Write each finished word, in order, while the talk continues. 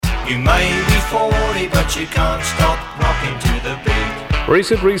You may be 40, but you can't stop rocking to the beat.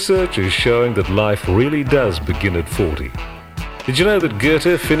 Recent research is showing that life really does begin at 40. Did you know that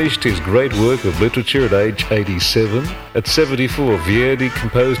Goethe finished his great work of literature at age 87? At 74, Verdi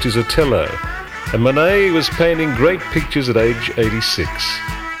composed his Otello, and Monet was painting great pictures at age 86.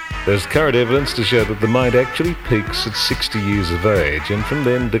 There's current evidence to show that the mind actually peaks at 60 years of age and from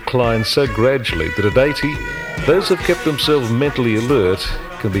then declines so gradually that at 80, those who have kept themselves mentally alert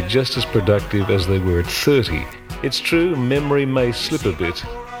can be just as productive as they were at 30. It's true, memory may slip a bit,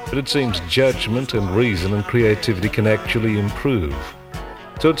 but it seems judgment and reason and creativity can actually improve.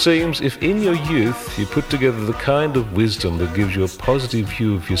 So it seems if in your youth you put together the kind of wisdom that gives you a positive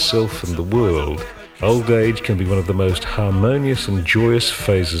view of yourself and the world, old age can be one of the most harmonious and joyous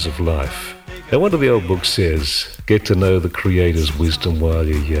phases of life. No wonder the old book says, get to know the Creator's wisdom while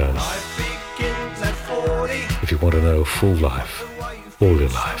you're young. If you want to know a full life, all your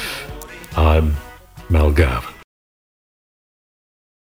life. I'm Mal Garvin.